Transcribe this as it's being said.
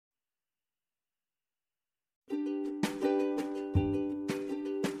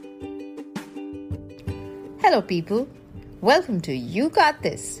Hello people, welcome to You Got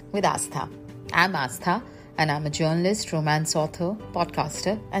This with Astha. I'm Astha and I'm a journalist, romance author,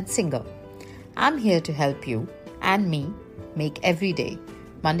 podcaster and singer. I'm here to help you and me make every day,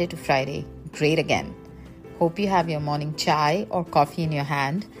 Monday to Friday, great again. Hope you have your morning chai or coffee in your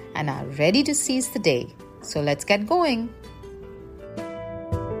hand and are ready to seize the day. So let's get going.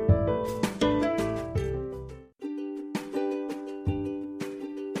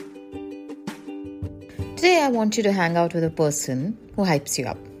 Today I want you to hang out with a person who hypes you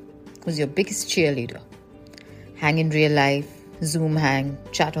up, who's your biggest cheerleader. Hang in real life, Zoom hang,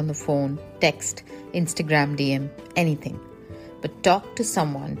 chat on the phone, text, Instagram DM, anything. But talk to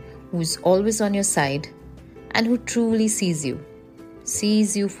someone who's always on your side and who truly sees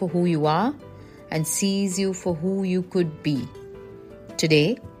you for who you are and sees you for who you could be.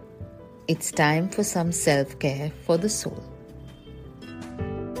 Today, it's time for some self-care for the soul.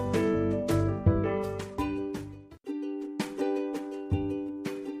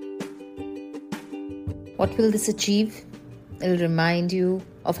 What will this achieve? It'll remind you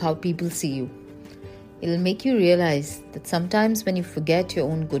of how people see you. It'll make you realize that sometimes when you forget your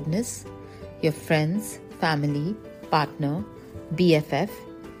own goodness, your friends, family, partner, BFF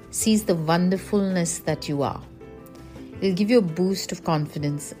sees the wonderfulness that you are. It'll give you a boost of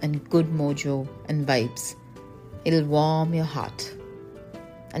confidence and good mojo and vibes. It'll warm your heart.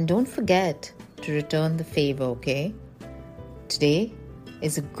 And don't forget to return the favor, okay? Today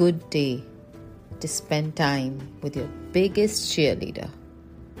is a good day to spend time with your biggest cheerleader.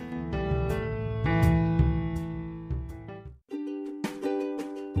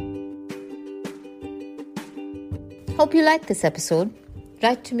 Hope you liked this episode.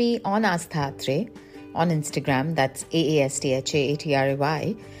 Write to me on Asthaatre on Instagram, that's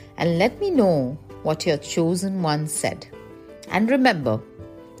AASTHAATRAY, and let me know what your chosen one said. And remember,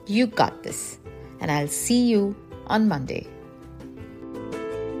 you got this, and I'll see you on Monday.